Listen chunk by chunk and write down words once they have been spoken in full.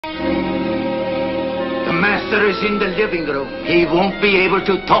master is in the living room. He won't be able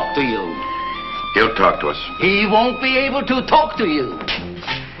to talk to you. He'll talk to us. He won't be able to talk to you.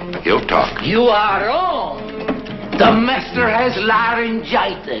 He'll talk. You are wrong. The master has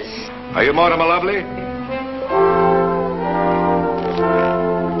laryngitis. Are you Mortimer Lovely?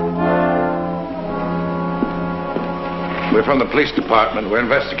 We're from the police department. We're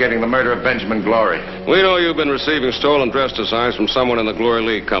investigating the murder of Benjamin Glory. We know you've been receiving stolen dress designs from someone in the Glory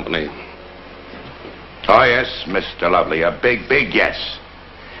League Company. Oh, yes, Mr. Lovely. A big, big yes.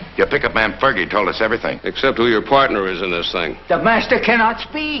 Your pickup man Fergie told us everything. Except who your partner is in this thing. The master cannot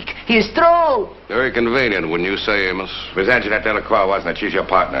speak. He's throat. Very convenient, wouldn't you say, Amos? It was Antoinette Delacroix, wasn't it? She's your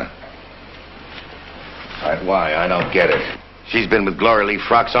partner. All right, why? I don't get it. She's been with Glory Lee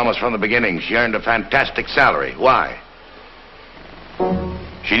Frocks almost from the beginning. She earned a fantastic salary. Why?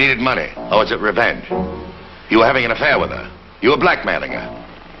 She needed money. Oh, is it revenge? You were having an affair with her. You were blackmailing her.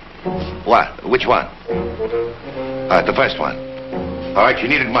 What? Which one? The first one. All right, she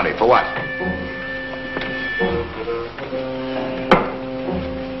needed money. For what?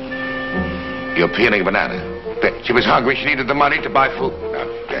 You're peeling a banana. She was hungry. She needed the money to buy food.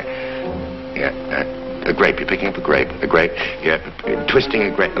 Okay. Yeah, a grape. You're picking up a grape. A grape. Yeah, twisting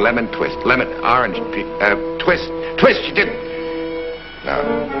a grape. A lemon twist. Lemon, orange, twist. Twist, she didn't. No.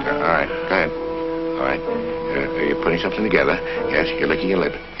 All right, go ahead. All right. You're putting something together. Yes, you're licking your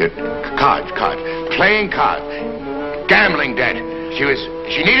lip. Cards. Playing cards. Gambling debt. She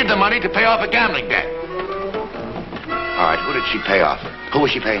needed the money to pay off a gambling debt. All right, who did she pay off? Who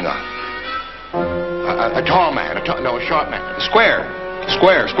was she paying off? A tall man. A short man. Square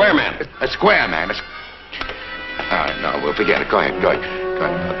man. A square man. All right, no, we'll forget it. Go ahead.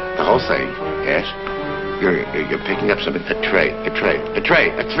 The whole thing, yes? You're picking up something. A tray. A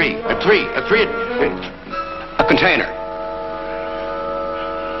container.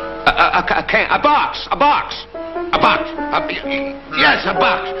 A box. Yes, a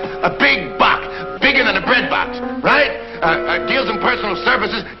box. A big box. Bigger than a bread box, right? Deals in personal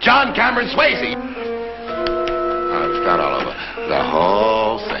services, John Cameron Swayze. It's got all over. The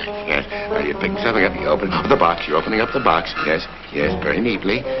whole thing, yes. You're picking something up, you open up the box, you're opening up the box, yes, very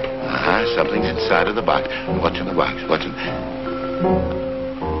neatly. Something's inside of the box. What's in the box?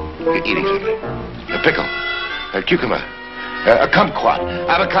 You're eating something. A pickle. A cucumber. A kumquat.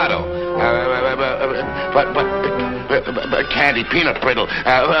 Avocado. Candy, peanut brittle.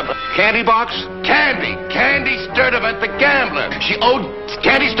 Candy box? Candy. Candy Sturdivant, the gambler. She owed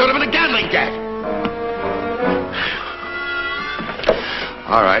Candy Sturdivant a gambling debt.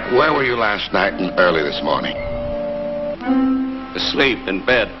 All right, where were you last night and early this morning? Asleep in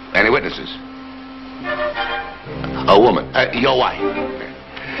bed. Any witnesses? A woman. Your wife.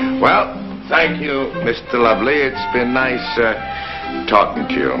 Well, thank you, Mr. Lovely. It's been nice talking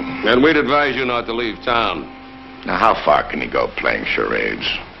to you. And we'd advise you not to leave town. Now, how far can you go playing charades?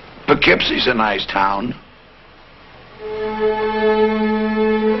 Poughkeepsie's a nice town.